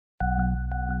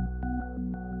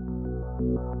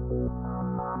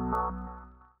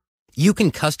You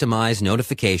can customize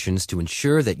notifications to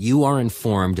ensure that you are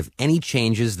informed of any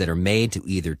changes that are made to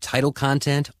either title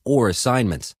content or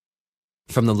assignments.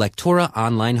 From the Lectora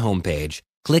Online homepage,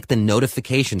 click the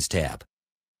Notifications tab.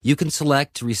 You can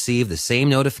select to receive the same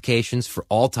notifications for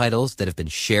all titles that have been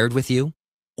shared with you,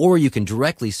 or you can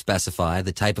directly specify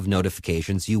the type of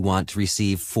notifications you want to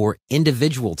receive for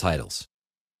individual titles.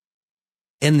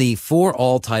 In the For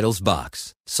All Titles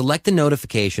box, select the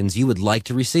notifications you would like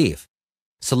to receive.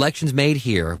 Selections made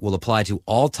here will apply to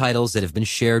all titles that have been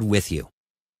shared with you.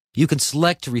 You can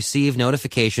select to receive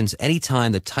notifications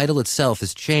anytime the title itself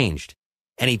is changed,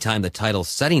 anytime the title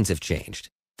settings have changed.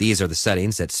 These are the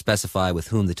settings that specify with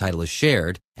whom the title is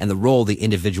shared and the role the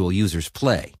individual users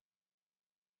play.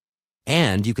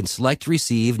 And you can select to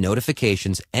receive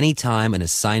notifications anytime an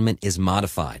assignment is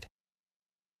modified.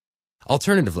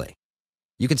 Alternatively,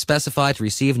 you can specify to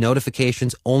receive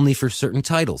notifications only for certain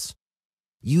titles.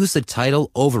 Use the Title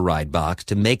Override box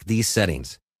to make these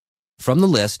settings. From the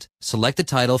list, select the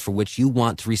title for which you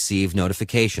want to receive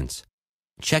notifications.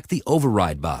 Check the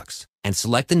Override box and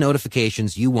select the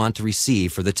notifications you want to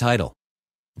receive for the title.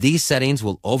 These settings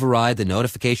will override the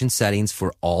notification settings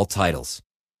for all titles.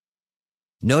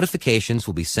 Notifications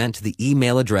will be sent to the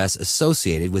email address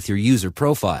associated with your user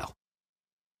profile.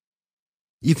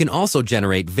 You can also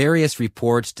generate various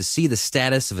reports to see the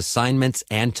status of assignments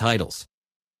and titles.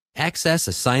 Access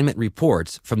assignment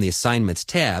reports from the Assignments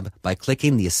tab by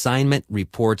clicking the Assignment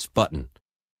Reports button.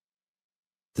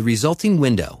 The resulting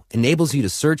window enables you to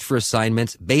search for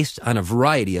assignments based on a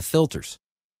variety of filters.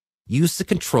 Use the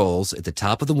controls at the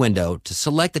top of the window to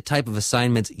select the type of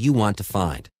assignments you want to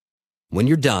find. When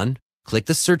you're done, click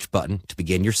the Search button to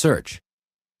begin your search.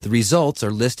 The results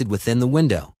are listed within the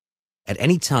window. At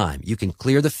any time, you can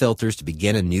clear the filters to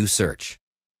begin a new search.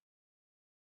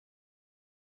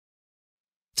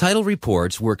 Title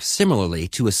reports work similarly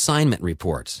to assignment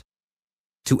reports.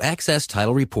 To access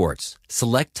title reports,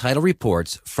 select Title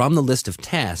Reports from the list of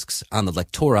tasks on the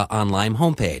Lectora Online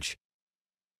homepage.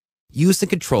 Use the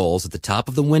controls at the top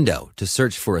of the window to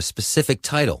search for a specific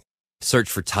title, search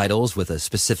for titles with a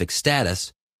specific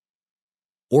status,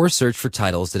 or search for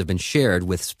titles that have been shared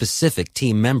with specific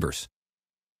team members.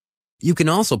 You can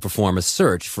also perform a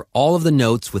search for all of the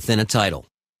notes within a title.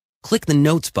 Click the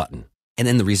Notes button, and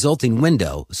in the resulting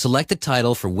window, select the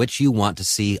title for which you want to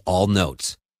see all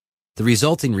notes. The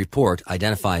resulting report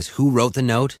identifies who wrote the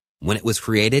note, when it was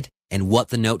created, and what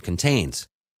the note contains.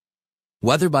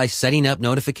 Whether by setting up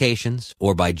notifications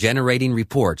or by generating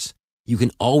reports, you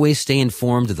can always stay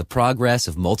informed of the progress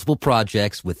of multiple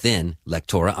projects within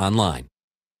Lectora Online.